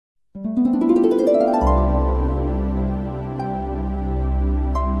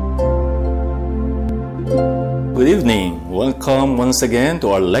evening. Welcome once again to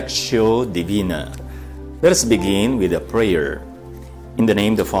our Lectio Divina. Let us begin with a prayer. In the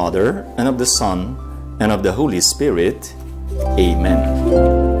name of the Father, and of the Son, and of the Holy Spirit. Amen.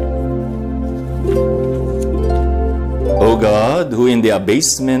 O God, who in the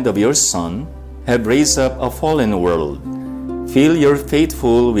abasement of your Son have raised up a fallen world, fill your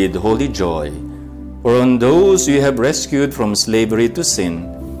faithful with holy joy. For on those you have rescued from slavery to sin,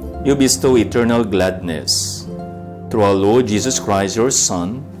 you bestow eternal gladness. Through our Lord Jesus Christ, your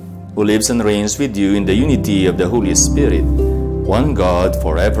Son, who lives and reigns with you in the unity of the Holy Spirit, one God,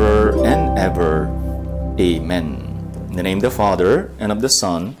 forever and ever. Amen. In the name of the Father, and of the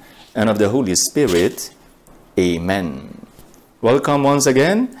Son, and of the Holy Spirit. Amen. Welcome once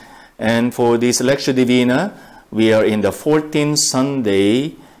again. And for this Lectio Divina, we are in the 14th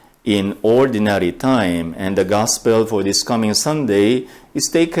Sunday in Ordinary Time. And the Gospel for this coming Sunday is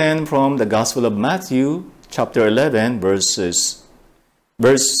taken from the Gospel of Matthew, chapter 11, verses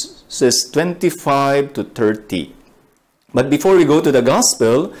 25 to 30. But before we go to the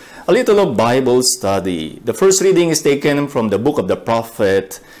Gospel, a little of Bible study. The first reading is taken from the book of the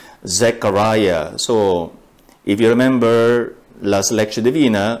prophet Zechariah. So, if you remember last Lectio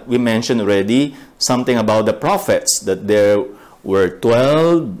Divina, we mentioned already something about the prophets, that there were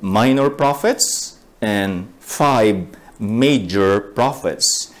 12 minor prophets and 5 major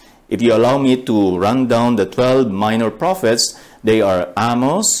prophets. If you allow me to run down the 12 minor prophets, they are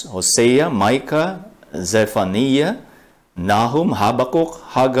Amos, Hosea, Micah, Zephaniah, Nahum, Habakkuk,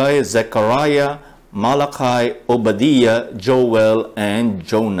 Haggai, Zechariah, Malachi, Obadiah, Joel, and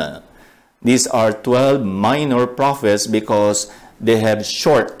Jonah. These are 12 minor prophets because they have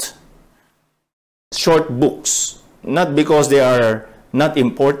short books. Not because they are not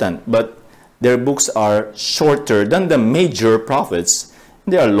important, but their books are shorter than the major prophets.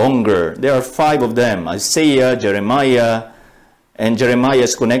 They are longer. There are 5 of them: Isaiah, Jeremiah, and Jeremiah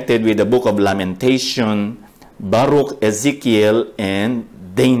is connected with the book of Lamentation, Baruch, Ezekiel, and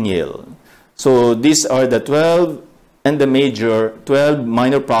Daniel. So these are the 12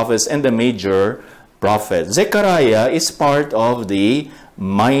 minor prophets and the major prophets. Zechariah is part of the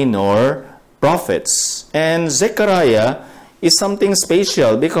minor prophets. And Zechariah is something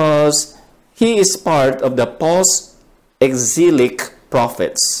special because he is part of the post-exilic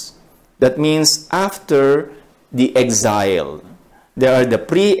prophets. That means after the exile. There are the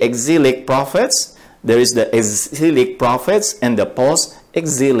pre-exilic prophets, there is the exilic prophets, and the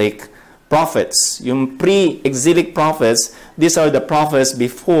post-exilic prophets. Yung pre-exilic prophets, these are the prophets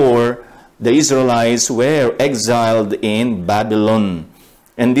before the Israelites were exiled in Babylon.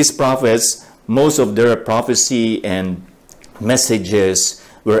 And these prophets, most of their prophecy and messages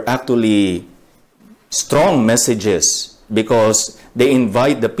were actually strong messages because they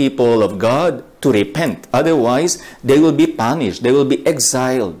invite the people of God to repent. Otherwise, they will be punished. They will be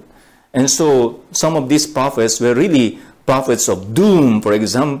exiled. And so, some of these prophets were really prophets of doom, for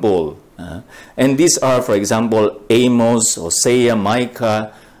example. And these are, for example, Amos, Hosea,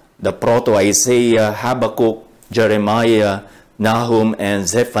 Micah, the Proto-Isaiah, Habakkuk, Jeremiah, Nahum, and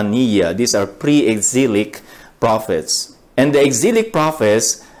Zephaniah. These are pre-exilic prophets. And the exilic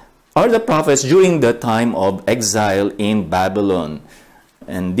prophets are the prophets during the time of exile in Babylon.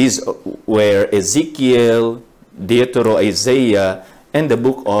 And these were Ezekiel, Deutero-Isaiah, and the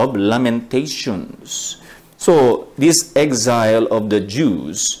book of Lamentations. So, this exile of the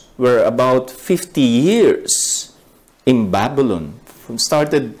Jews were about 50 years in Babylon.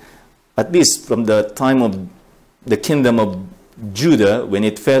 Started at least from the time of the kingdom of Judah, when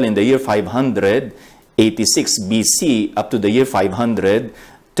it fell in the year 586 BC up to the year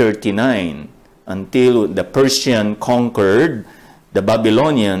 539, until the Persian conquered the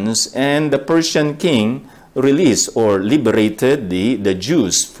Babylonians, and the Persian king released or liberated the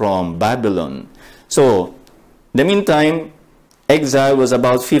Jews from Babylon. So, in the meantime, exile was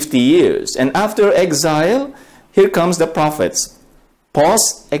about 50 years. And after exile, here comes the prophets,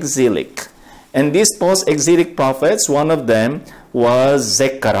 post-exilic. And these post-exilic prophets, one of them was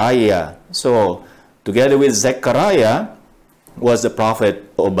Zechariah. So, together with Zechariah was the prophet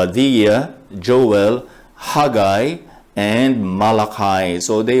Obadiah, Joel, Haggai, and Malachi.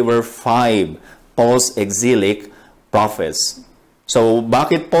 So, they were 5 post-exilic prophets. So,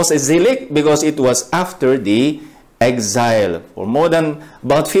 bakit post-exilic? Because it was after the exile. For more than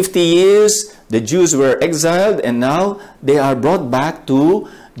about 50 years, the Jews were exiled, and now they are brought back to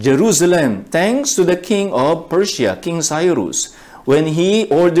Jerusalem, thanks to the king of Persia, King Cyrus, when he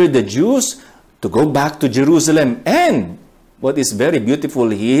ordered the Jews to go back to Jerusalem. And what is very beautiful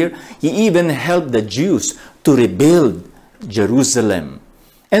here, he even helped the Jews to rebuild Jerusalem.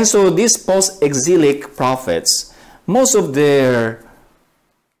 And so these post-exilic prophets most of their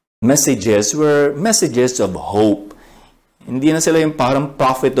messages were messages of hope. Hindi na sila yung parang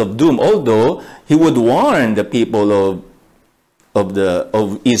prophet of doom. Although, he would warn the people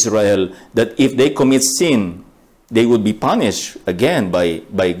of Israel that if they commit sin, they would be punished again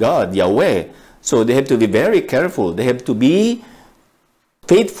by God, Yahweh. So they have to be very careful. They have to be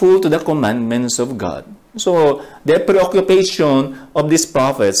faithful to the commandments of God. So the preoccupation of these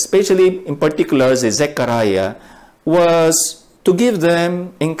prophets, especially in particular Zechariah, was to give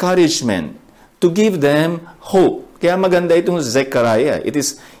them encouragement, to give them hope. Kaya maganda itong Zechariah.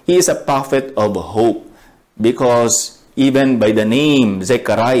 He is a prophet of hope, because even by the name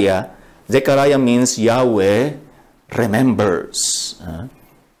Zechariah, Zechariah means Yahweh remembers.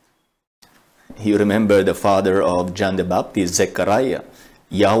 You remember the father of John the Baptist, Zechariah.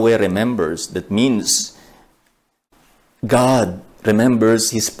 Yahweh remembers. That means God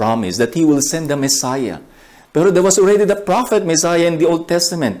remembers His promise that He will send the Messiah. But there was already the prophet Messiah in the Old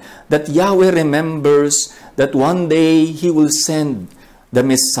Testament, that Yahweh remembers that one day He will send the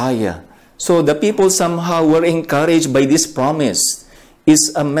Messiah. So the people somehow were encouraged by this promise.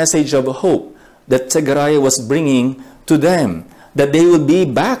 It's a message of hope that Zechariah was bringing to them, that they will be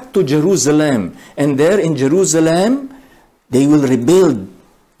back to Jerusalem. And there in Jerusalem, they will rebuild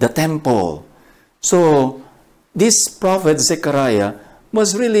the temple. So this prophet Zechariah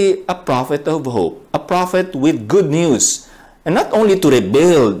was really a prophet of hope, a prophet with good news. And not only to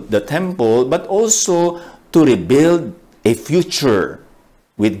rebuild the temple, but also to rebuild a future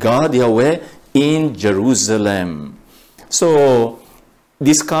with God, Yahweh, in Jerusalem. So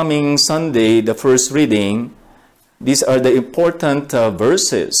this coming Sunday, the first reading, these are the important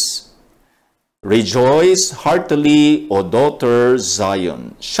verses. Rejoice heartily, O daughter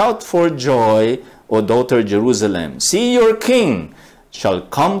Zion. Shout for joy, O daughter Jerusalem. See, your king shall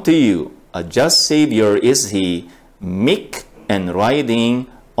come to you. A just Savior is he, meek and riding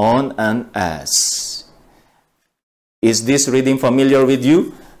on an ass. Is this reading familiar with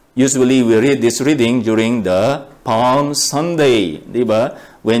you? Usually we read this reading during the Palm Sunday, diba?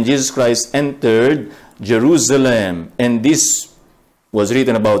 When Jesus Christ entered Jerusalem, and this was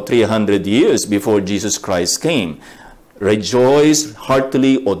written about 300 years before Jesus Christ came. Rejoice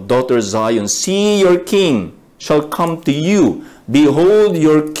heartily, O daughter Zion. See, your king shall come to you. Behold,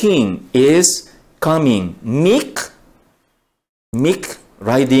 your king is coming. Meek,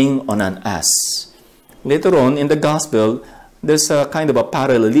 riding on an ass. Later on in the gospel, there's a kind of a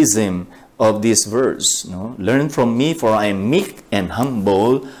parallelism of this verse. No? Learn from me, for I am meek and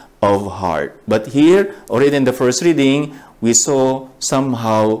humble of heart. But here, already in the first reading, we saw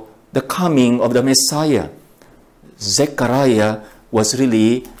somehow the coming of the Messiah. Zechariah was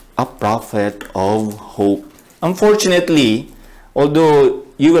really a prophet of hope. Unfortunately, although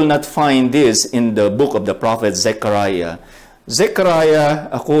you will not find this in the book of the prophet Zechariah, Zechariah,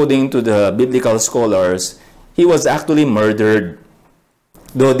 according to the biblical scholars, he was actually murdered.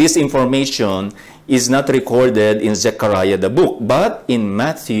 Though this information is not recorded in Zechariah the book, but in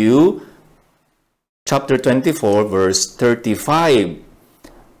Matthew chapter 24, verse 35.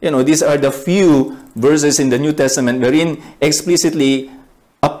 You know, these are the few verses in the New Testament wherein explicitly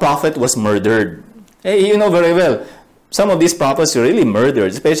a prophet was murdered. Hey, you know very well, some of these prophets were really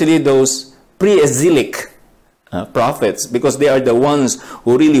murdered, especially those pre-exilic prophets, because they are the ones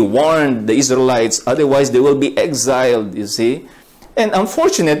who really warned the Israelites, otherwise they will be exiled, you see. And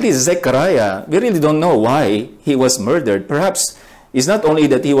unfortunately, Zechariah, we really don't know why he was murdered. Perhaps it's not only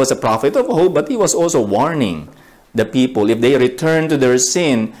that he was a prophet of hope, but he was also warning the people. If they return to their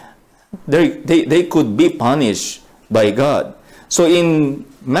sin, they could be punished by God. So in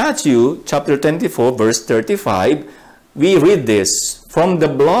Matthew chapter 24, verse 35, we read this: from the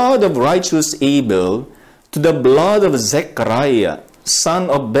blood of righteous Abel to the blood of Zechariah, son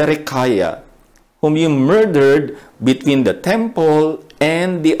of Berechiah, whom you murdered between the temple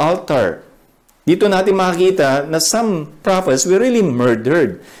and the altar. Dito natin makikita na some prophets were really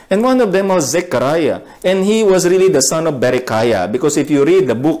murdered. And one of them was Zechariah. And he was really the son of Berechiah. Because if you read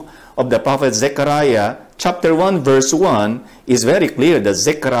the book of the prophet Zechariah, chapter 1, verse 1, is very clear that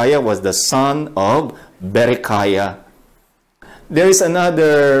Zechariah was the son of Berechiah. There is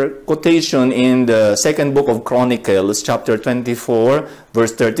another quotation in the second book of Chronicles, chapter 24,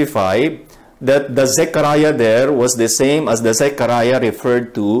 verse 35, that the Zechariah there was the same as the Zechariah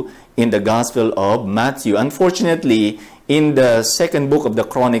referred to in the Gospel of Matthew. Unfortunately, in the second book of the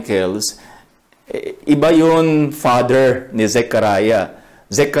Chronicles, iba yung father ni Zechariah.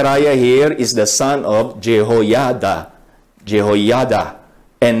 Zechariah here is the son of Jehoiada,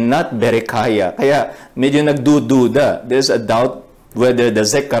 and not Berechiah. Kaya medyo nagdududa. There's a doubt whether the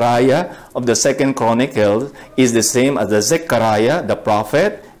Zechariah of the 2nd Chronicle is the same as the Zechariah, the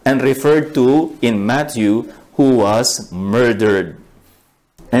prophet, and referred to in Matthew, who was murdered.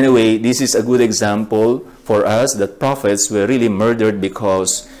 Anyway, this is a good example for us that prophets were really murdered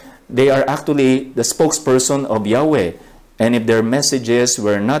because they are actually the spokesperson of Yahweh. And if their messages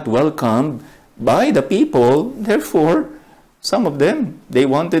were not welcomed by the people, therefore, some of them, they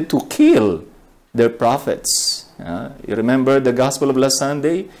wanted to kill their prophets. You remember the Gospel of last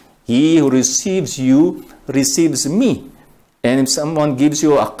Sunday? He who receives you receives me. And if someone gives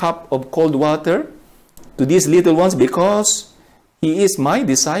you a cup of cold water to these little ones because he is my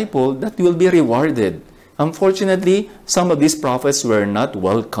disciple, that will be rewarded. Unfortunately, some of these prophets were not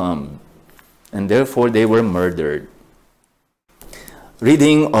welcomed, and therefore they were murdered.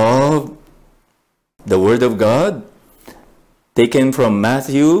 Reading of the Word of God, taken from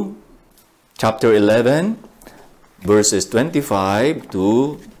Matthew chapter 11, verses 25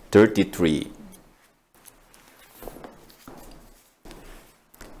 to 33.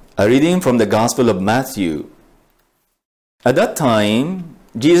 A reading from the Gospel of Matthew. At that time,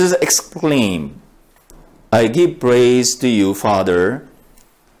 Jesus exclaimed, I give praise to you, Father,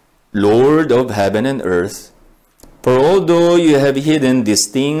 Lord of heaven and earth, for although you have hidden these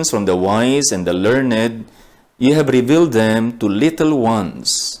things from the wise and the learned, you have revealed them to little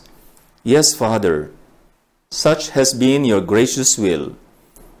ones. Yes, Father, such has been your gracious will.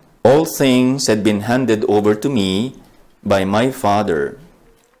 All things had been handed over to me by my Father.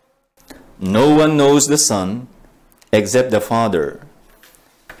 No one knows the Son except the Father,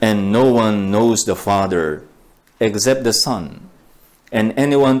 and no one knows the Father except the Son, and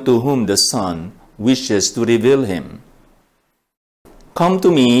anyone to whom the Son wishes to reveal him. Come to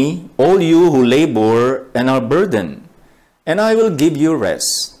me, all you who labor and are burdened, and I will give you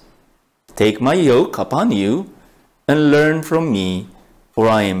rest. Take my yoke upon you and learn from me, for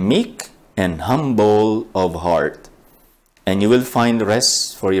I am meek and humble of heart, and you will find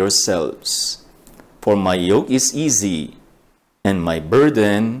rest for yourselves. For my yoke is easy and my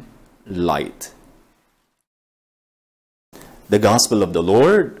burden light. The Gospel of the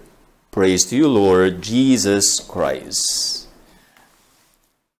Lord. Praise to you, Lord Jesus Christ.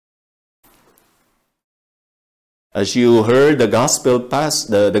 As you heard the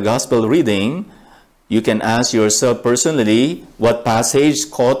gospel reading, you can ask yourself personally what passage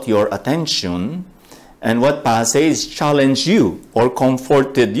caught your attention and what passage challenged you or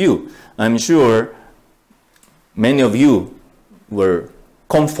comforted you. I'm sure many of you were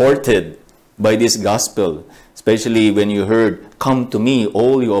comforted by this gospel, especially when you heard, come to me,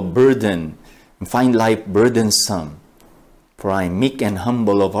 all you are burdened, and find life burdensome, for I am meek and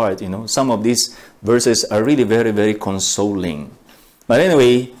humble of heart. You know, some of these verses are really very, very consoling. But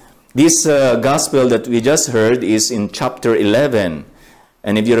anyway, this gospel that we just heard is in chapter 11.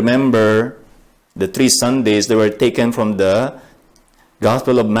 And if you remember, the 3 Sundays, they were taken from the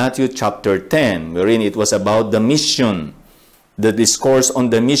Gospel of Matthew chapter 10, wherein it was about the mission, the discourse on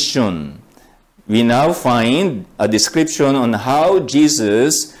the mission. We now find a description on how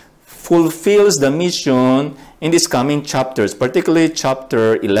Jesus fulfills the mission in these coming chapters, particularly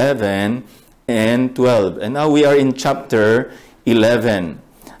chapter 11 and 12. And now we are in chapter 11.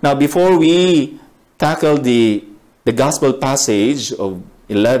 Now, before we tackle the gospel passage of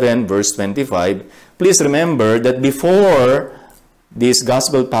 11 verse 25, please remember that before this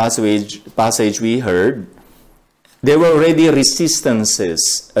gospel passage we heard, there were already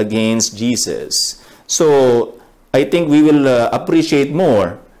resistances against Jesus. So, I think we will appreciate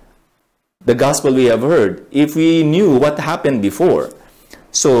more the gospel we have heard if we knew what happened before.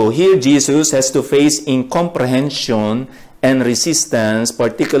 So, here Jesus has to face incomprehension and resistance,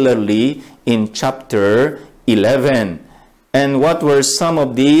 particularly in chapter 11. And what were some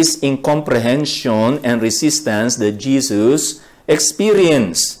of these incomprehension and resistance that Jesus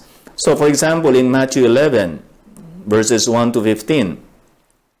experienced? So, for example, in Matthew 11, verses 1 to 15,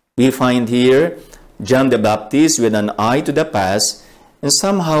 we find here John the Baptist with an eye to the past, and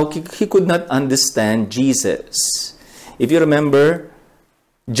somehow he could not understand Jesus. If you remember,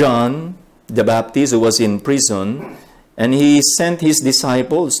 John the Baptist, who was in prison, and he sent his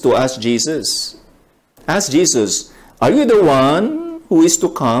disciples to ask Jesus, are you the one who is to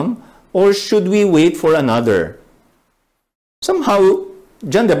come, or should we wait for another? Somehow,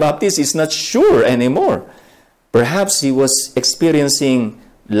 John the Baptist is not sure anymore. Perhaps he was experiencing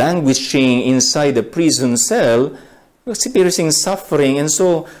languishing inside the prison cell, experiencing suffering, and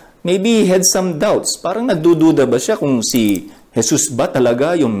so maybe he had some doubts. Parang nagdududa ba siya kung si Jesus ba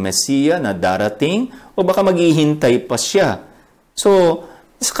talaga yung Messiah na darating, o baka maghihintay pa siya? So,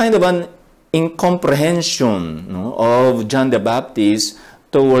 it's kind of an incomprehension, no, of John the Baptist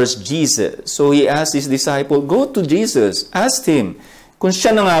towards Jesus. So he asked his disciple, go to Jesus, ask him, kung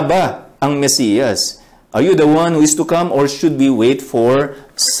siya na nga ba ang Mesias? Are you the one who is to come, or should we wait for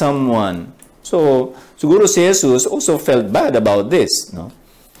someone? So, siguro si Jesus also felt bad about this, no?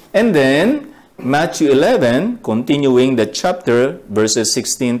 And then, Matthew 11, continuing the chapter, verses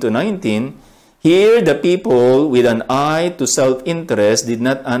 16 to 19, here the people with an eye to self-interest did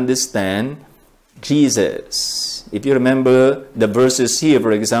not understand Jesus. If you remember the verses here,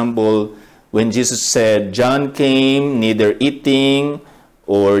 for example, when Jesus said, John came neither eating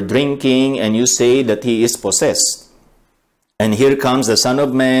or drinking, and you say that he is possessed. And here comes the Son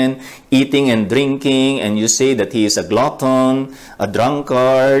of Man eating and drinking, and you say that he is a glutton, a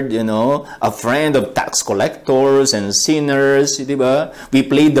drunkard, you know, a friend of tax collectors and sinners, diba? We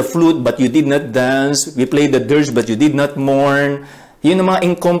played the flute, but you did not dance. We played the dirge, but you did not mourn. Yun ang mga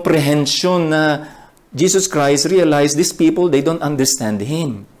incomprehension na Jesus Christ realized these people, they don't understand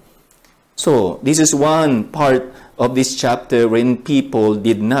Him. So, this is one part of this chapter when people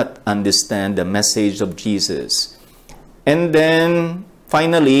did not understand the message of Jesus. And then,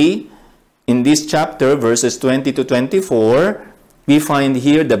 finally, in this chapter, verses 20 to 24, we find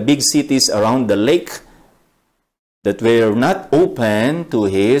here the big cities around the lake that were not open to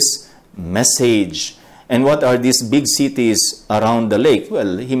His message. And what are these big cities around the lake?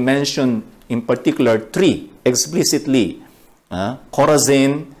 Well, He mentioned in particular three explicitly.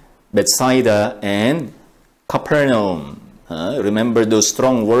 Chorazin, Bethsaida, and Capernaum. Remember those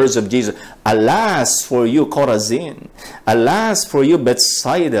strong words of Jesus. Alas for you, Chorazin. Alas for you,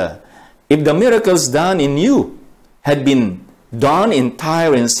 Bethsaida. If the miracles done in you had been done in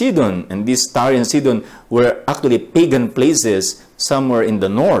Tyre and Sidon, and these Tyre and Sidon were actually pagan places somewhere in the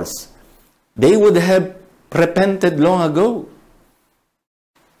north, they would have repented long ago.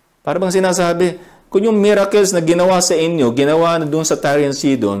 Para bang sinasabi, kung yung miracles na ginawa sa inyo, ginawa na doon sa Tyre and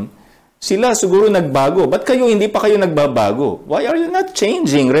Sidon, sila siguro nagbago. Ba't kayo hindi pa kayo nagbabago? Why are you not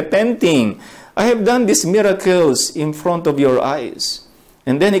changing, repenting? I have done these miracles in front of your eyes.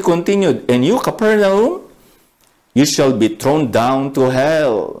 And then he continued, and you, Capernaum, you shall be thrown down to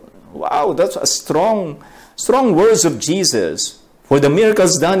hell. Wow, that's a strong words of Jesus. For the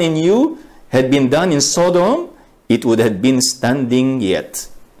miracles done in you had been done in Sodom, it would have been standing yet.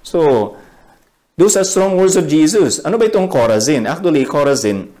 So, those are strong words of Jesus. Ano ba itong Chorazin? Actually,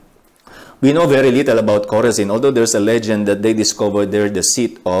 Chorazin, we know very little about Chorazin, although there's a legend that they discovered there the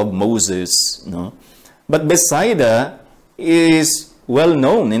seat of Moses. No? But Bethsaida is well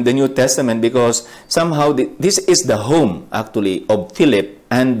known in the New Testament because somehow this is the home, actually, of Philip,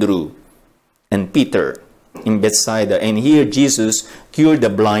 Andrew, and Peter in Bethsaida. And here Jesus cured the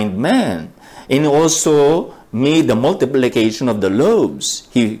blind man and also made the multiplication of the loaves.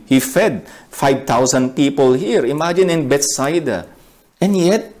 He fed 5,000 people here. Imagine in Bethsaida. And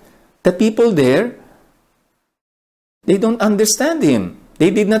yet, the people there, they don't understand Him.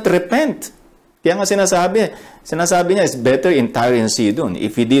 They did not repent. Kaya nga sinasabi niya, it's better in Tyre and Sidon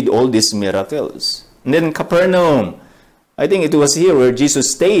if He did all these miracles. And then Capernaum, I think it was here where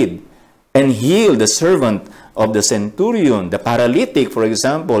Jesus stayed and healed the servant of the centurion, the paralytic, for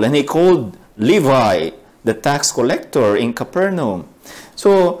example, and He called Levi, the tax collector in Capernaum.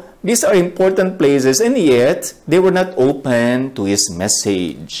 So, these are important places, and yet, they were not open to His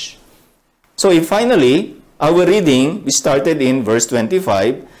message. So, finally, our reading, we started in verse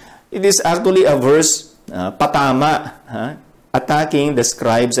 25. It is actually a verse, patama, attacking the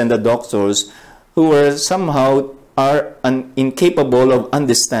scribes and the doctors who were somehow incapable of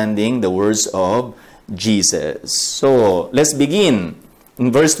understanding the words of Jesus. So, let's begin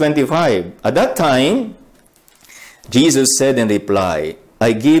in verse 25. At that time, Jesus said in reply,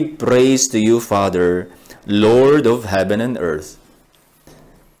 I give praise to you, Father, Lord of heaven and earth.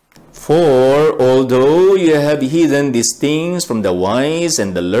 For although you have hidden these things from the wise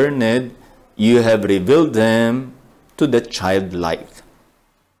and the learned, you have revealed them to the childlike.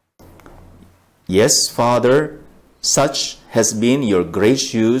 Yes, Father, such has been your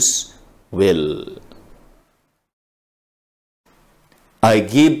gracious will. I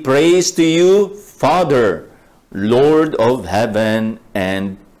give praise to you, Father, Lord of heaven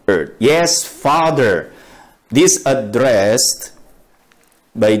and earth. Yes, Father. This addressed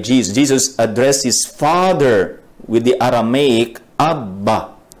by Jesus. Jesus addressed His Father with the Aramaic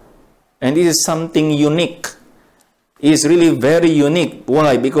Abba. And this is something unique. It is really very unique.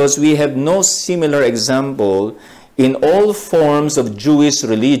 Why? Because we have no similar example in all forms of Jewish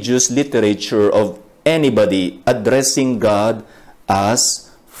religious literature of anybody addressing God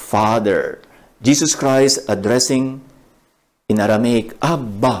as Father. Jesus Christ addressing in Aramaic,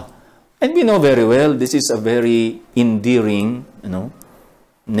 Abba, And we know very well, this is a very endearing,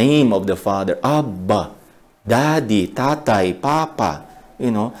 name of the Father. Abba, Daddy, Tatay, Papa,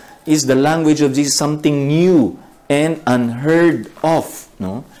 is the language of Jesus something new and unheard of,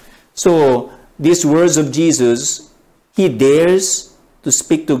 So, these words of Jesus, he dares to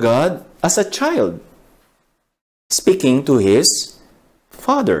speak to God as a child, speaking to his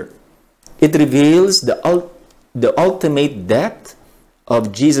Father. It reveals the ultimate depth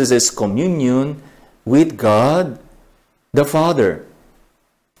of Jesus' communion with God the Father.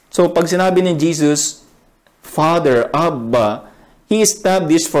 So, pag sinabi ni Jesus, Father, Abba, he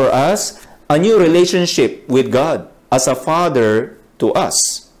established for us a new relationship with God as a Father to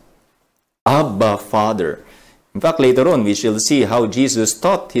us. Abba, Father. In fact, later on, we shall see how Jesus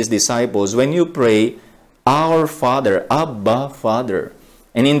taught his disciples, when you pray, Our Father, Abba, Father.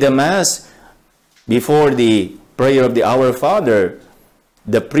 And in the Mass, before the prayer of the Our Father,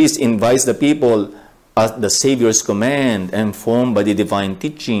 the priest invites the people at the Savior's command and formed by the divine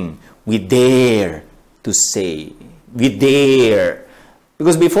teaching. We dare to say. We dare.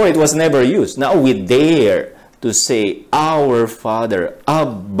 Because before it was never used. Now we dare to say, Our Father,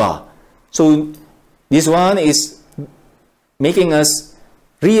 Abba. So this one is making us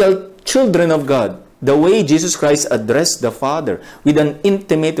real children of God. The way Jesus Christ addressed the Father with an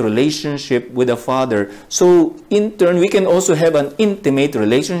intimate relationship with the Father. So in turn, we can also have an intimate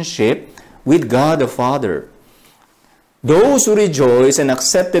relationship with God the Father. Those who rejoice and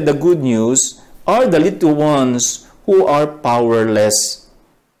accepted the good news are the little ones who are powerless.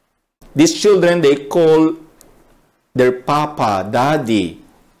 These children, they call their Papa, Daddy,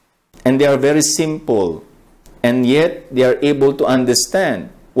 and they are very simple. And yet, they are able to understand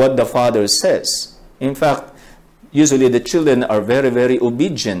what the Father says. In fact, usually the children are very, very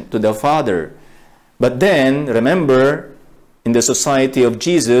obedient to the Father. But then, remember, in the society of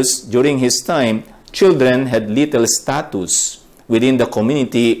Jesus, during his time, children had little status within the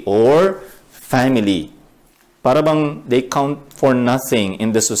community or family. Para bang they count for nothing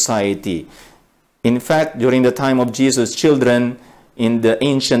in the society. In fact, during the time of Jesus, children in the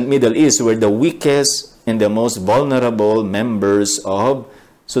ancient Middle East were the weakest and the most vulnerable members of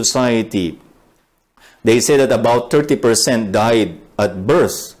society. They say that about 30% died at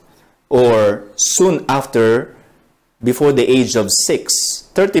birth or soon after, before the age of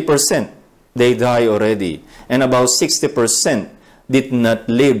 6. 30%, they die already. And about 60% did not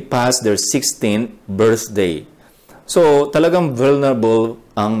live past their 16th birthday. So, talagang vulnerable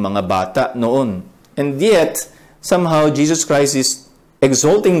ang mga bata noon. And yet, somehow, Jesus Christ is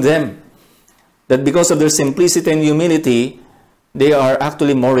exalting them. That because of their simplicity and humility, they are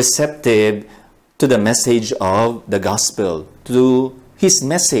actually more receptive to the message of the gospel, to his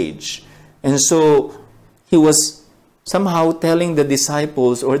message. And so, he was somehow telling the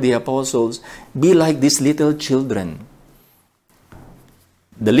disciples or the apostles, be like these little children.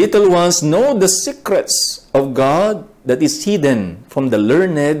 The little ones know the secrets of God that is hidden from the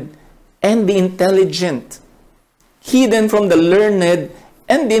learned and the intelligent. Hidden from the learned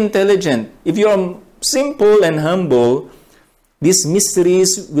and the intelligent. If you are simple and humble, these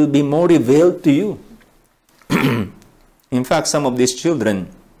mysteries will be more revealed to you. In fact, some of these children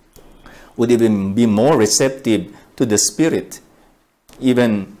would even be more receptive to the Spirit,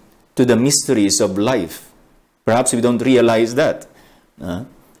 even to the mysteries of life. Perhaps we don't realize that.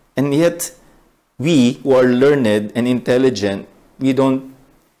 And yet, we who are learned and intelligent, we don't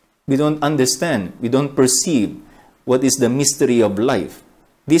understand, we don't perceive what is the mystery of life.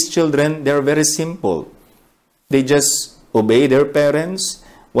 These children, they are very simple. They just obey their parents,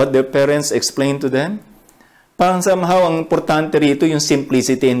 what their parents explain to them. Parang somehow, ang importante rito yung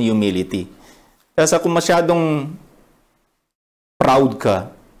simplicity and humility. Kasi kung masyadong proud ka,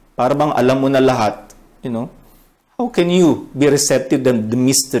 para bang alam mo na lahat, how can you be receptive to the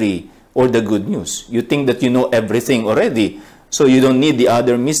mystery or the good news? You think that you know everything already, so you don't need the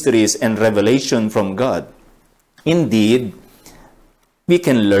other mysteries and revelation from God. Indeed, we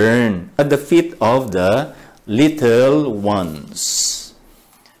can learn at the feet of the little ones.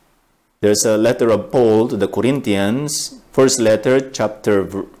 There's a letter of Paul to the Corinthians, first letter, chapter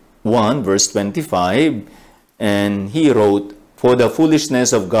 1, verse 25, and he wrote, For the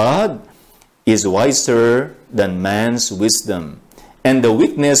foolishness of God is wiser than man's wisdom, and the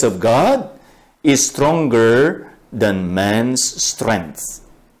weakness of God is stronger than man's strength.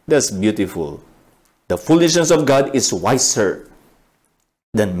 That's beautiful. The foolishness of God is wiser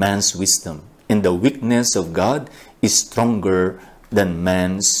than man's wisdom, and the weakness of God is stronger than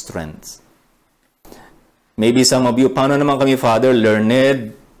man's strength. Maybe some of you, paano naman kami, Father,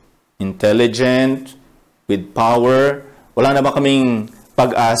 learned, intelligent, with power, wala na ba kaming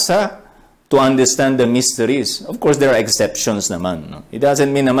pag-asa? to understand the mysteries. Of course, there are exceptions naman. No? It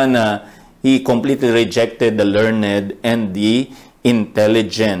doesn't mean naman na he completely rejected the learned and the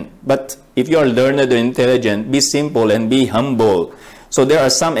intelligent. But if you are learned or intelligent, be simple and be humble. So there are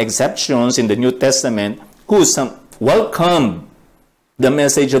some exceptions in the New Testament who welcome the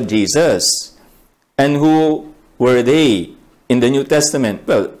message of Jesus. And who were they in the New Testament?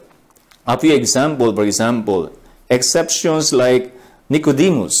 Well, a few examples, for example, exceptions like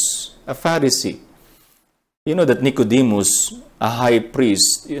Nicodemus, a Pharisee. You know that Nicodemus, a high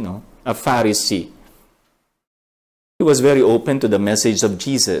priest, a Pharisee, he was very open to the message of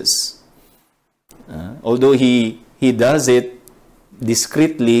Jesus. Although he does it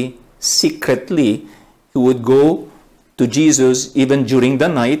discreetly, secretly, he would go to Jesus even during the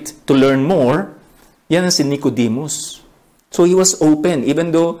night to learn more. Yan ang si Nicodemus. So he was open,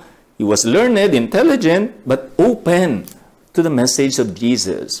 even though he was learned, intelligent, but open to the message of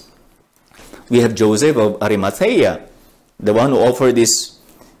Jesus. We have Joseph of Arimathea, the one who offered his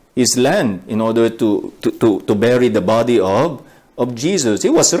land in order to bury the body of Jesus. He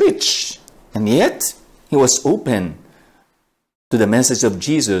was rich, and yet he was open to the message of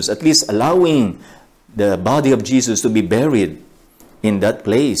Jesus, at least allowing the body of Jesus to be buried in that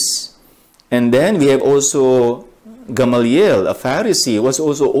place. And then we have also Gamaliel, a Pharisee, was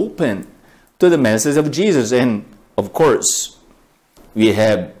also open to the message of Jesus. And of course, we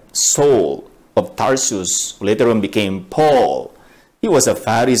have Saul of Tarsus, who later on became Paul. He was a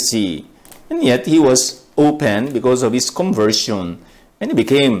Pharisee, and yet he was open because of his conversion. And he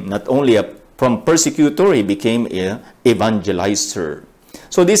became not only from persecutor, he became an evangelizer.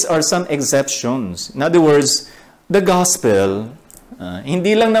 So these are some exceptions. In other words, the gospel,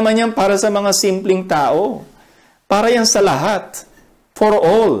 hindi lang naman yan para sa mga simpleng tao. Para yan sa lahat. For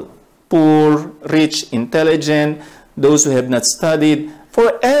all. Poor, rich, intelligent, those who have not studied.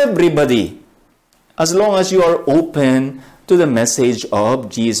 For everybody. As long as you are open to the message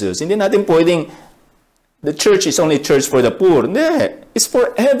of Jesus. Hindi natin pwedeng, the church is only church for the poor. Hindi. It's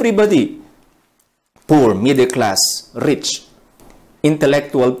for everybody. Poor, middle class, rich,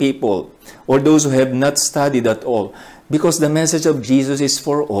 intellectual people, or those who have not studied at all. Because the message of Jesus is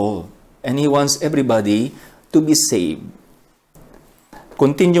for all. And He wants everybody to be saved.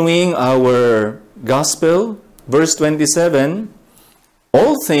 Continuing our gospel, verse 27,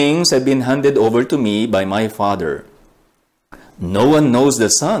 all things have been handed over to me by my Father. No one knows the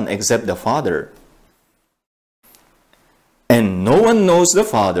Son except the Father. And no one knows the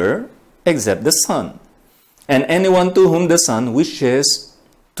Father except the Son. And anyone to whom the Son wishes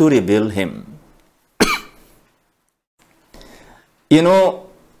to reveal Him.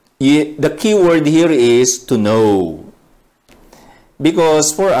 The key word here is to know.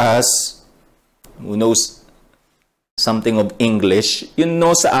 Because for us, who knows something of English,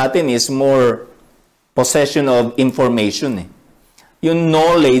 sa atin is more possession of information. Yung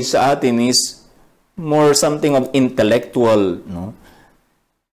knowledge sa atin is more something of intellectual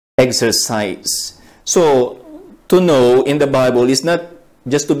exercise. So, to know in the Bible is not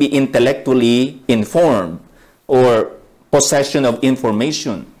just to be intellectually informed or possession of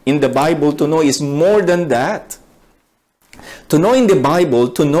information. In the Bible, to know is more than that. To know in the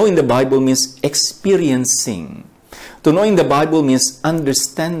Bible means experiencing. To know in the Bible means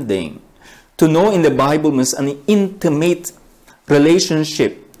understanding. To know in the Bible means an intimate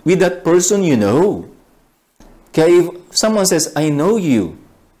relationship with that person you know. Kaya if someone says, I know you,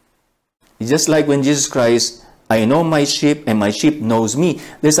 it's just like when Jesus Christ, I know my sheep and my sheep knows me.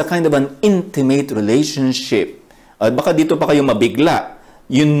 There's a kind of an intimate relationship. At baka dito pa kayo mabigla.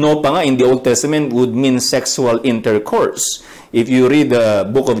 Pa nga in the Old Testament would mean sexual intercourse. If you read the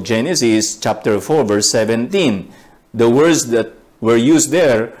book of Genesis, chapter 4, verse 17, the words that were used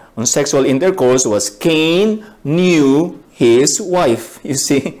there on sexual intercourse was Cain knew his wife. You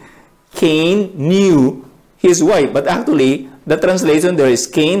see, Cain knew his wife. But actually, the translation there is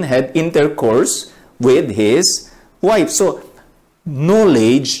Cain had intercourse with his wife. So,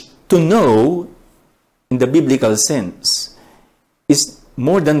 knowledge, to know, in the biblical sense, is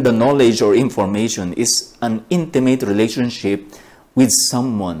more than the knowledge or information, is an intimate relationship with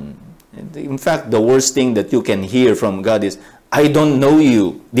someone. In fact, the worst thing that you can hear from God is, I don't know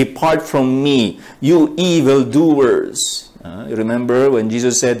you. Depart from me, you evildoers. Remember when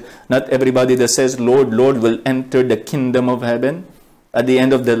Jesus said, not everybody that says, Lord, Lord, will enter the kingdom of heaven? At the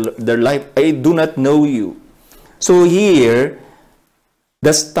end of their life, I do not know you. So here,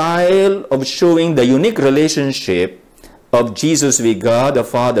 the style of showing the unique relationship of Jesus with God the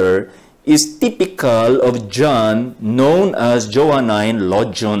Father is typical of John, known as Johannine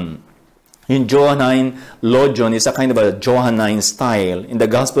Logion. Yung Johannine Logion is a kind of a Johannine style in the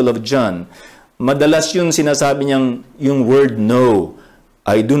Gospel of John. Madalas yung sinasabi niyang yung word know.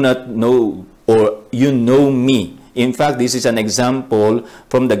 I do not know, or you know me. In fact, this is an example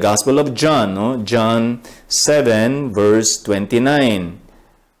from the Gospel of John, no? John 7, verse 29,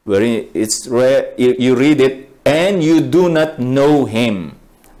 where you read it, and you do not know him,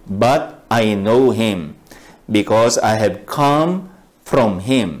 but I know him, because I have come from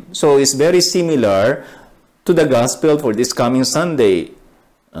him. So it's very similar to the Gospel for this coming Sunday.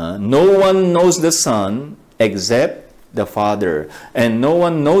 No one knows the Son except the Father, and no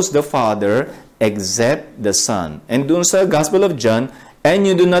one knows the Father except the Son. And dun sa Gospel of John, and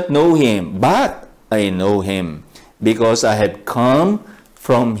you do not know him, but I know him, because I have come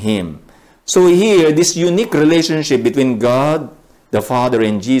from him. So here, this unique relationship between God, the Father,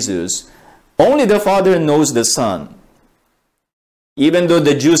 and Jesus, only the Father knows the Son. Even though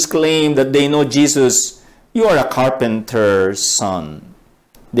the Jews claim that they know Jesus, you are a carpenter's son.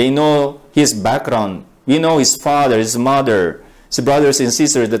 They know his background. We know his father, his mother, his brothers and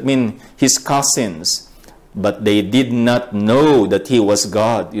sisters, that mean his cousins. But they did not know that he was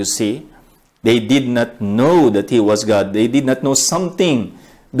God, you see. They did not know that he was God. They did not know something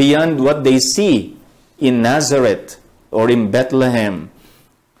beyond what they see in Nazareth or in Bethlehem.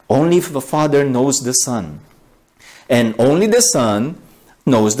 Only the Father knows the Son. And only the Son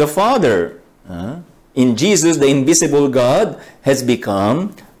knows the Father. In Jesus, the invisible God has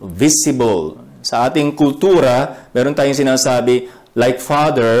become visible. Sa ating kultura, meron tayong sinasabi, like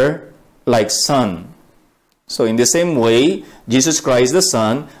Father, like Son. So in the same way, Jesus Christ the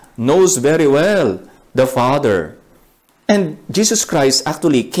Son knows very well the Father. And Jesus Christ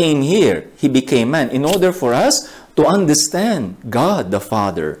actually came here. He became man in order for us to understand God the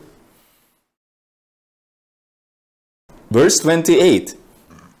Father. Verse 28.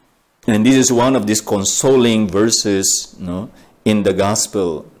 And this is one of these consoling verses, in the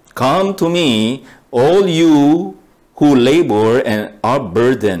Gospel. Come to me, all you who labor and are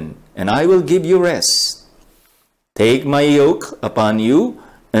burdened, and I will give you rest. Take my yoke upon you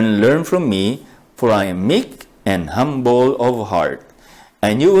and learn from me, for I am meek and humble of heart,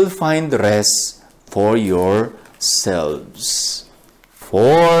 and you will find rest for yourselves.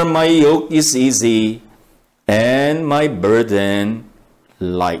 For my yoke is easy and my burden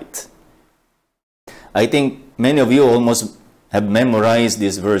light. I think many of you almost have memorized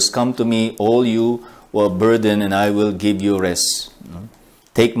this verse. Come to me, all you who are burdened, and I will give you rest.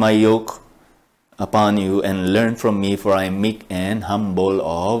 Take my yoke upon you and learn from me, for I am meek and humble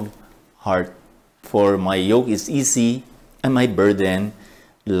of heart. For my yoke is easy and my burden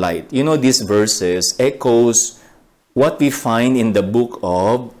light. You know, these verses echoes what we find in the book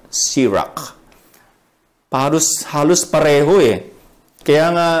of Sirach. Halos pareho eh.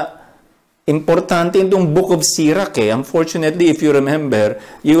 Kaya nga, importante itong book of Sirach eh. Unfortunately, if you remember,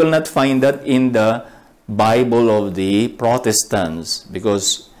 you will not find that in the Bible of the Protestants.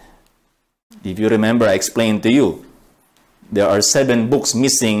 Because, if you remember, I explained to you, there are 7 books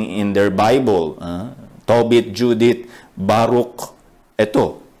missing in their Bible. Tobit, Judith, Baruch,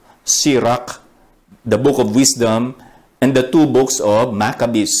 Sirach, the Book of Wisdom, and the 2 books of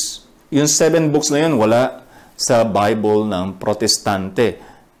Maccabees. Yung 7 books na yun, wala sa Bible ng Protestante.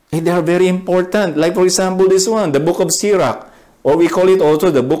 They are very important. Like for example, this one, the Book of Sirach, or we call it also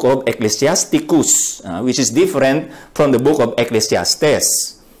the Book of Ecclesiasticus, which is different from the Book of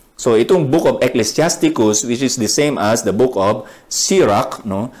Ecclesiastes. So itong Book of Ecclesiasticus, which is the same as the Book of Sirach,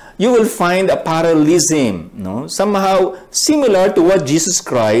 you will find a parallelism, somehow similar to what Jesus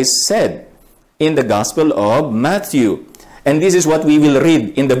Christ said in the Gospel of Matthew. And this is what we will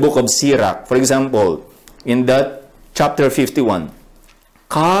read in the Book of Sirach. For example, in that chapter 51.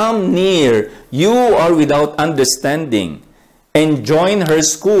 Come near, you are without understanding, and join her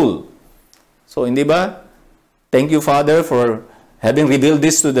school. So, hindi ba? Thank you, Father, for having revealed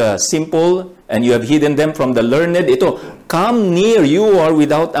this to the simple, and you have hidden them from the learned. Ito, come near, you are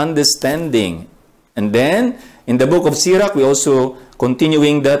without understanding. And then, in the book of Sirach, we also,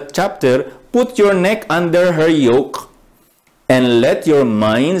 continuing that chapter, put your neck under her yoke, and let your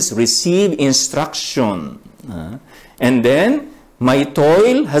minds receive instruction. And then, my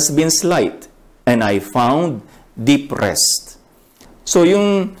toil has been slight, and I found deep rest. So,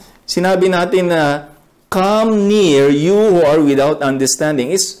 yung sinabi natin na, come near, you who are without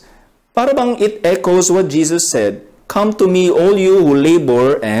understanding, is para bang it echoes what Jesus said, come to me, all you who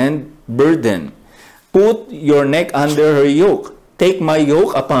labor and burden. Put your neck under her yoke. Take my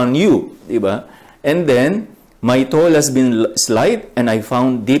yoke upon you. Diba? And then, my toil has been slight, and I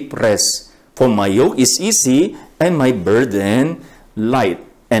found deep rest. For my yoke is easy, and my burden light.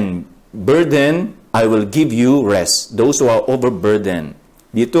 And burden, I will give you rest. Those who are overburdened.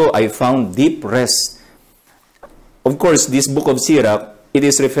 Dito, I found deep rest. Of course, this book of Sirach, it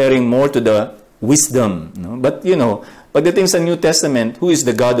is referring more to the wisdom. No? But, you know, pagdating sa New Testament, who is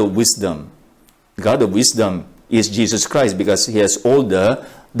the God of wisdom? God of wisdom is Jesus Christ because He has all the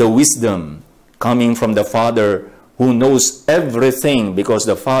wisdom coming from the Father who knows everything because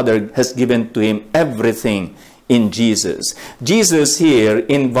the Father has given to Him everything in Jesus. Jesus here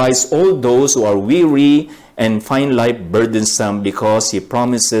invites all those who are weary and find life burdensome because He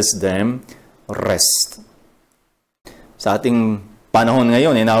promises them rest. Sa ating panahon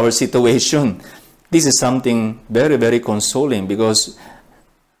ngayon, in our situation, this is something very, very consoling because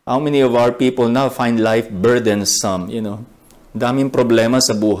how many of our people now find life burdensome, you know? Daming problema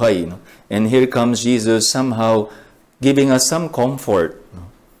sa buhay, you know? And here comes Jesus somehow giving us some comfort.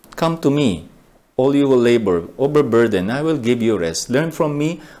 Come to me, all you will labor, overburdened, I will give you rest. Learn from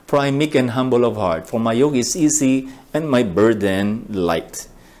me, for I am meek and humble of heart. For my yoke is easy and my burden light.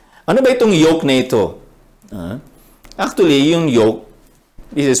 Ano ba itong yoke na ito? Actually, yung yoke,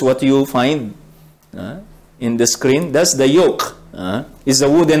 this is what you find in the screen. That's the yoke. It's a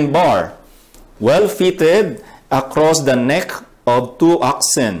wooden bar, well fitted across the neck of 2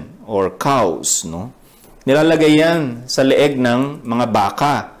 oxen or cows. No? Nilalagay yan sa leeg ng mga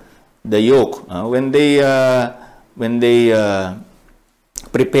baka. The yoke, when they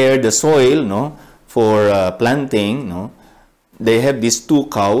prepare the soil, no, for planting, no, they have these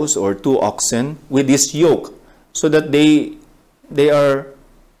 2 cows or 2 oxen with this yoke, so that they are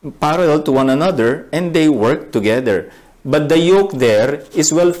parallel to one another and they work together. But the yoke there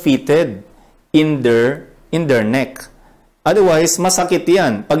is well fitted in their neck. Otherwise, masakit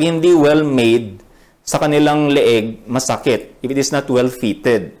yan. Pag hindi well made sa kanilang leeg, masakit if it is not well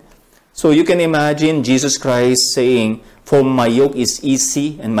fitted. So you can imagine Jesus Christ saying, for my yoke is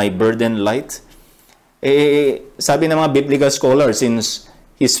easy and my burden light. Sabi ng mga biblical scholars, since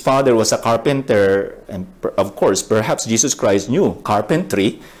his father was a carpenter, and of course, perhaps Jesus Christ knew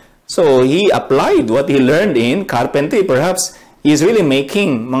carpentry, so he applied what he learned in carpentry. Perhaps he is really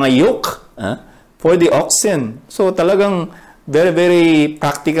making mga yoke for the oxen. So talagang very, very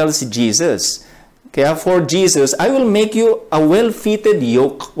practical si Jesus. Kaya for Jesus, I will make you a well-fitted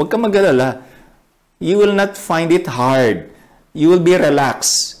yoke. Huwag ka mag-alala. You will not find it hard. You will be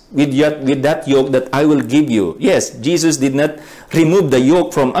relaxed with that yoke that I will give you. Yes, Jesus did not remove the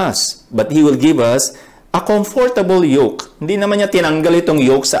yoke from us, but He will give us a comfortable yoke. Hindi naman niya tinanggal itong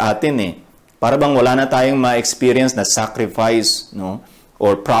yoke sa atin eh. Para bang wala na tayong ma-experience na sacrifice, no?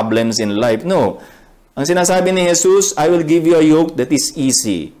 Or problems in life. No. Ang sinasabi ni Jesus, I will give you a yoke that is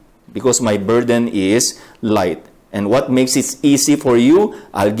easy, because my burden is light. And what makes it easy for you?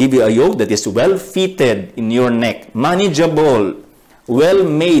 I'll give you a yoke that is well-fitted in your neck. Manageable.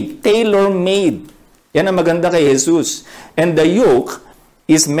 Well-made. Tailor-made. Yan ang maganda kay Jesus. And the yoke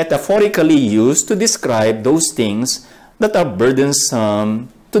is metaphorically used to describe those things that are burdensome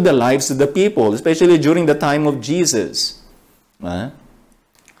to the lives of the people, especially during the time of Jesus.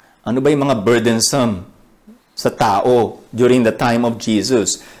 Ano ba yung mga burdensome sa tao during the time of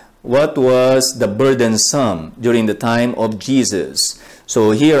Jesus? What was the burdensome during the time of Jesus? So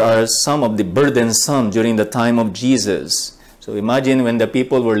here are some of the burdensome during the time of Jesus. So imagine when the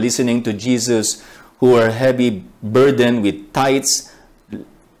people were listening to Jesus who were heavy burdened with tithes,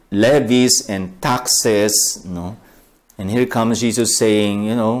 levies, and taxes. No? And here comes Jesus saying,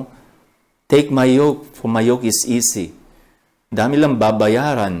 you know, take my yoke, for my yoke is easy. Dami lang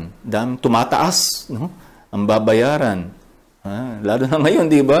babayaran. Dami tumataas, no? Ang babayaran. Lalo na ngayon,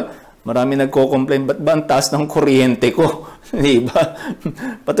 di ba? Marami nagko-complain, ba't ba ang taas ng kuryente ko? Di ba?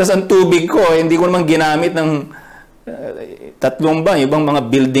 Patas ang tubig ko, hindi ko naman ginamit ng tatlong ba, ibang mga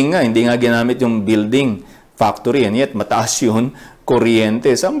building nga, hindi nga ginamit yung building factory, and yet mataas yun,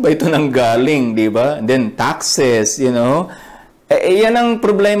 kuryente. Saan ba ito nang galing, di ba? And then taxes, you know? Yan ang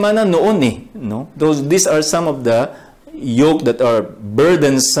problema na noon eh. No? These are some of the yoke that are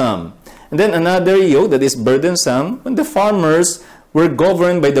burdensome. And then another yoke that is burdensome, when the farmers were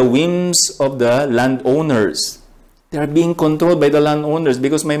governed by the whims of the landowners. They are being controlled by the landowners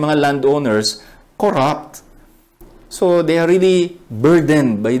because may mga landowners corrupt. So they are really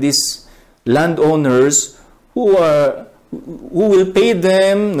burdened by these landowners who will pay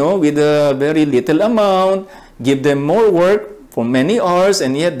them, no, with a very little amount, give them more work for many hours,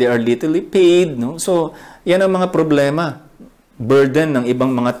 and yet they are little paid. No? So yan ang mga problema. Burden ng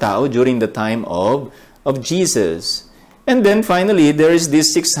ibang mga tao during the time of Jesus. And then finally, there is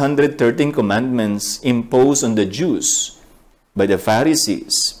these 613 commandments imposed on the Jews by the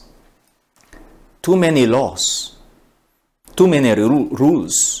Pharisees. Too many laws, too many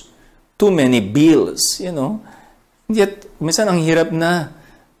rules. too many bills, Yet, minsan ang hirap na.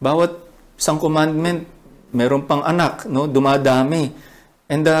 Bawat isang commandment, meron pang anak, dumadami.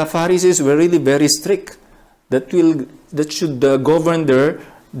 And the Pharisees were really very strict. That should govern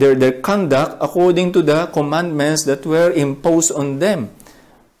their conduct according to the commandments that were imposed on them.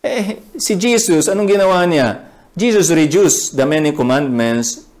 Si Jesus, anong ginawa niya? Jesus reduced the many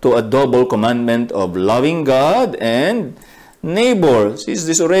commandments to a double commandment of loving God and neighbor. Is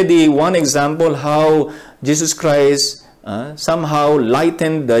this already one example how Jesus Christ somehow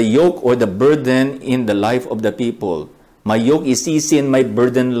lightened the yoke or the burden in the life of the people? My yoke is easy and my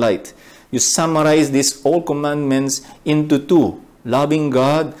burden light. You summarize these all commandments into two: loving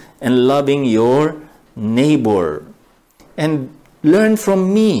God and loving your neighbor. And learn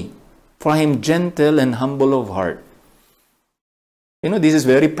from me, for I am gentle and humble of heart. This is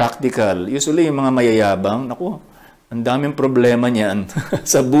very practical. Usually, yung mga mayayabang, ang daming problema niyan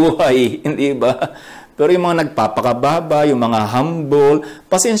sa buhay, hindi ba? Pero yung mga nagpapakababa, yung mga humble,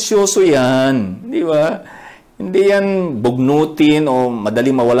 pasensyoso yan, di ba? Hindi yan bugnutin o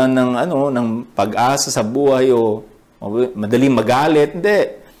madaling mawalan ng pag-asa sa buhay o madaling magalit. Hindi.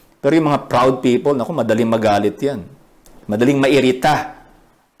 Pero yung mga proud people, madaling magalit yan. Madaling mairita.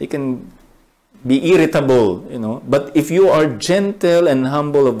 They can be irritable, But if you are gentle and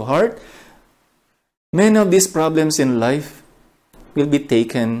humble of heart, many of these problems in life will be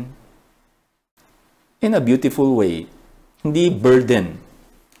taken in a beautiful way. Hindi burden.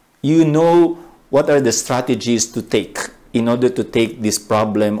 You know what are the strategies to take in order to take this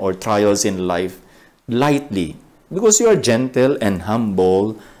problem or trials in life lightly. Because you are gentle and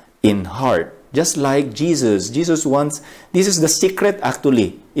humble in heart. Just like Jesus. Jesus wants, this is the secret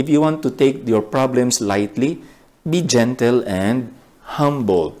actually. If you want to take your problems lightly, be gentle and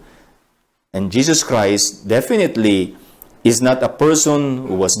humble. And Jesus Christ definitely is not a person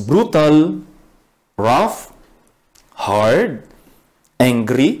who was brutal, rough, hard,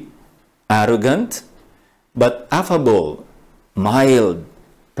 angry, arrogant, but affable, mild,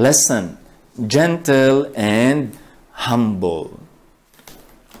 pleasant, gentle, and humble.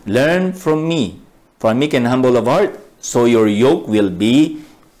 Learn from me, for I am meek and humble of heart, so your yoke will be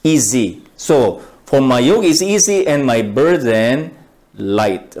easy. So, for my yoke is easy and my burden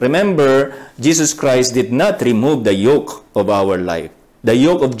light. Remember, Jesus Christ did not remove the yoke of our life. The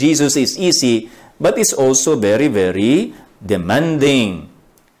yoke of Jesus is easy, but it's also very, very demanding.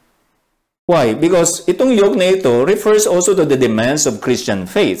 Why? Because itong yoke na ito refers also to the demands of Christian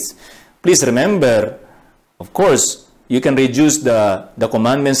faith. Please remember, of course, you can reduce the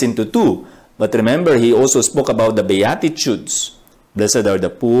commandments into two. But remember, he also spoke about the Beatitudes. Blessed are the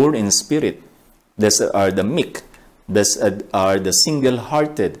poor in spirit. Blessed are the meek. Blessed are the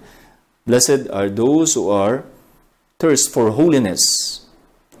single-hearted. Blessed are those who are thirst for holiness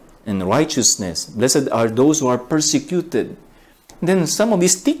and righteousness. Blessed are those who are persecuted. And then some of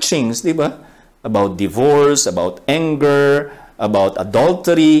these teachings, di ba? About divorce, about anger, about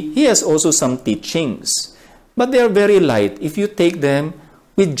adultery. He has also some teachings. But they are very light if you take them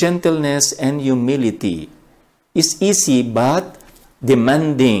with gentleness and humility. It's easy but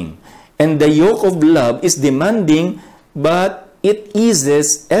demanding. And the yoke of love is demanding, but it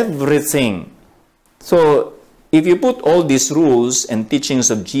eases everything. So, if you put all these rules and teachings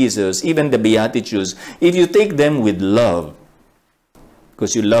of Jesus, even the Beatitudes, if you take them with love,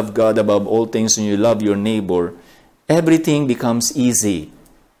 because you love God above all things and you love your neighbor, everything becomes easy.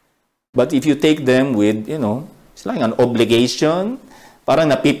 But if you take them with, it's like an obligation, parang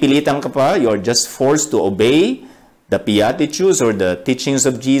napipilitan ka pa, you're just forced to obey the Beatitudes or the teachings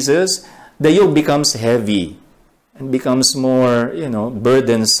of Jesus, the yoke becomes heavy and becomes more,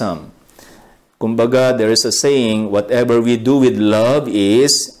 burdensome. Kumbaga, there is a saying, whatever we do with love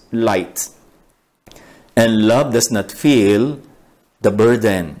is light. And love does not feel the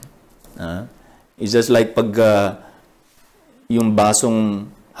burden. It's just like pag yung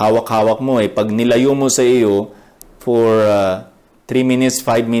basong hawak-hawak mo, pag nilayo mo sa iyo for 3 minutes,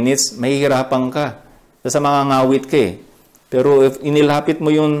 5 minutes, mahihirapan ka. Sa mga ngawit ka Pero if inilapit mo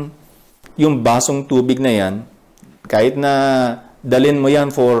yung basong tubig na yan, kahit na dalin mo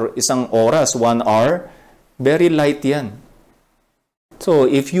yan for isang oras, 1 hour, very light yan. So,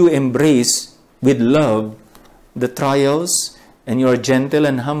 if you embrace with love the trials and you are gentle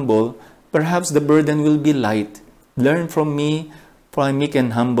and humble, perhaps the burden will be light. Learn from me, for I am meek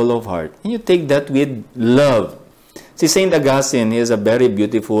and humble of heart. And you take that with love. See, Saint Augustine, he has a very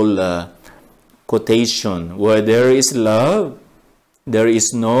beautiful quotation. Where there is love, there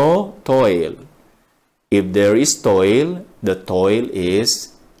is no toil. If there is toil, the toil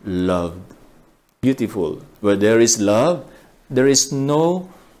is love. Beautiful. Where there is love, there is no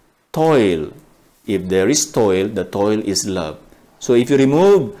toil. If there is toil, the toil is love. So if you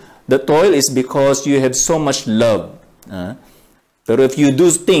remove the toil, is because you have so much love. But if you do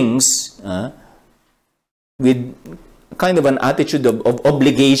things with kind of an attitude of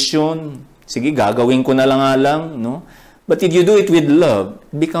obligation, sige, gagawin ko na lang, no? But if you do it with love,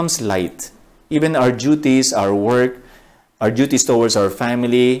 it becomes light. Even our duties, our work, our duties towards our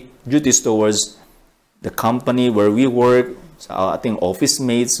family, duties towards the company where we work, sa ating office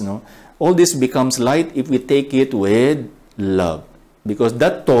mates, no? All this becomes light if we take it with love. Because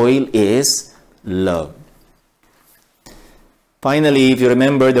that toil is love. Finally, if you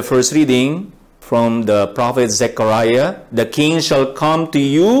remember the first reading from the prophet Zechariah, the king shall come to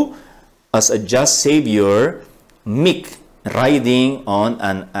you as a just Savior, meek, riding on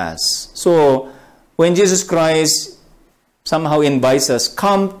an ass. So, when Jesus Christ somehow invites us,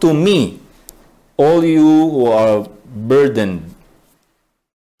 come to me, all you who are burdened,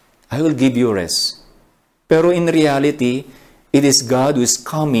 I will give you rest. Pero in reality, it is God who is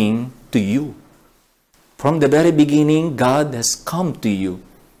coming to you. From the very beginning, God has come to you.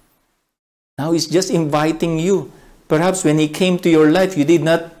 Now He's just inviting you. Perhaps when He came to your life, you did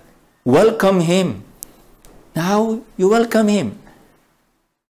not welcome Him. Now, you welcome Him.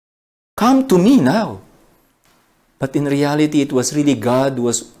 Come to me now. But in reality, it was really God who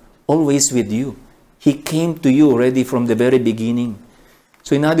was always with you. He came to you already from the very beginning.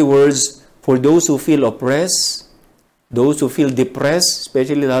 So in other words, for those who feel oppressed, those who feel depressed,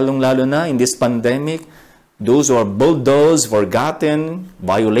 especially lalong-lalo na in this pandemic, those who are bulldozed, forgotten,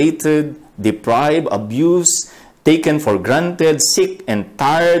 violated, deprived, abused, taken for granted, sick and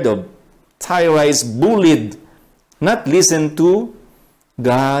tired of terrorized, bullied, not listened to,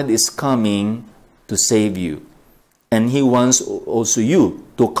 God is coming to save you. And He wants also you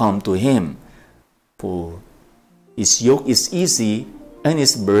to come to Him. For His yoke is easy and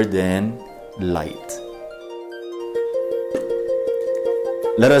His burden light.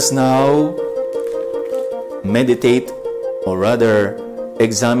 Let us now meditate, or rather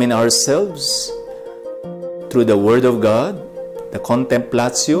examine ourselves through the Word of God, the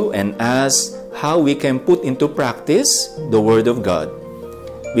contemplatio, and ask how we can put into practice the Word of God.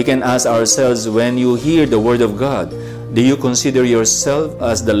 We can ask ourselves, when you hear the Word of God, do you consider yourself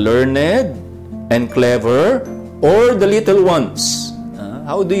as the learned and clever, or the little ones?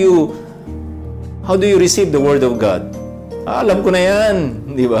 How do you receive the Word of God? Alam ko na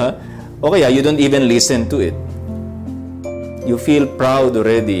yan, di ba? O kaya you don't even listen to it. You feel proud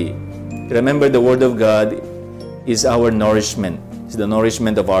already. Remember, the Word of God is our nourishment. It's the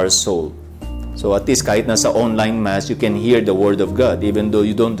nourishment of our soul. So at least kahit nasa online mass, you can hear the Word of God even though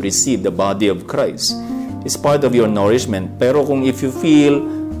you don't receive the body of Christ. It's part of your nourishment. Pero kung if you feel,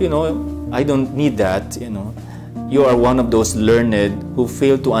 I don't need that, you are one of those learned who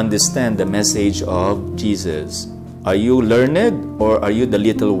fail to understand the message of Jesus. Are you learned or are you the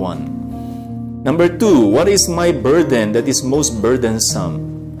little one? Number 2, what is my burden that is most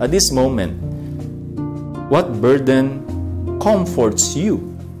burdensome? At this moment, what burden comforts you?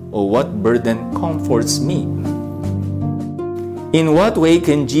 Or what burden comforts me? In what way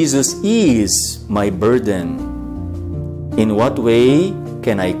can Jesus ease my burden? In what way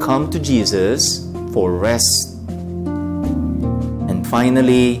can I come to Jesus for rest? And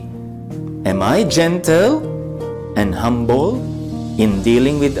finally, am I gentle and humble in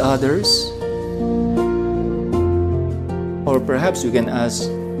dealing with others? Or perhaps you can ask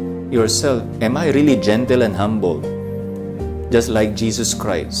yourself, am I really gentle and humble, just like Jesus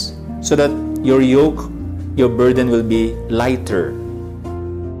Christ, so that your yoke, your burden will be lighter?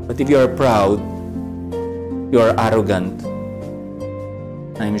 But if you are proud, you are arrogant,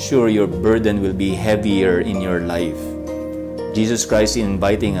 I'm sure your burden will be heavier in your life. Jesus Christ is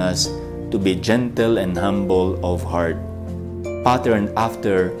inviting us to be gentle and humble of heart, patterned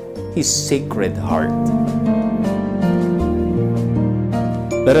after His sacred heart.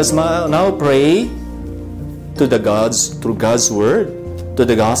 Let us now pray through God's Word, to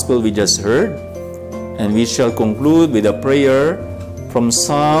the Gospel we just heard, and we shall conclude with a prayer from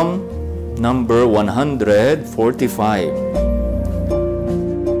Psalm number 145.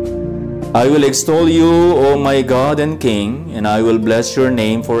 I will extol you, O my God and King, and I will bless your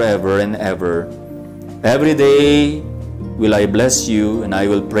name forever and ever. Every day will I bless you, and I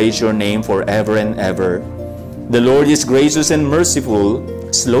will praise your name forever and ever. The Lord is gracious and merciful,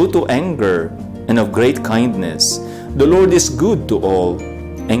 slow to anger, and of great kindness. The Lord is good to all,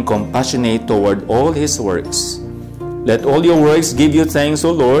 and compassionate toward all His works. Let all your works give you thanks,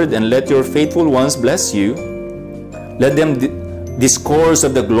 O Lord, and let your faithful ones bless you. Let them discourse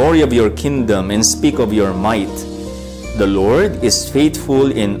of the glory of your kingdom and speak of your might. The Lord is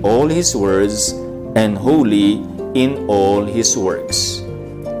faithful in all His words and holy in all His works.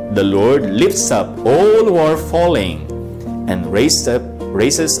 The Lord lifts up all who are falling and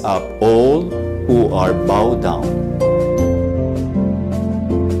raises up all who are bowed down.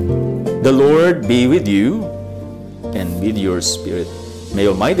 The Lord be with you and with your spirit. May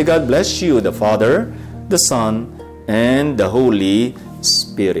Almighty God bless you, the Father, the Son, and the Holy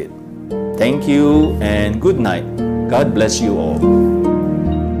Spirit. Thank you and good night. God bless you all.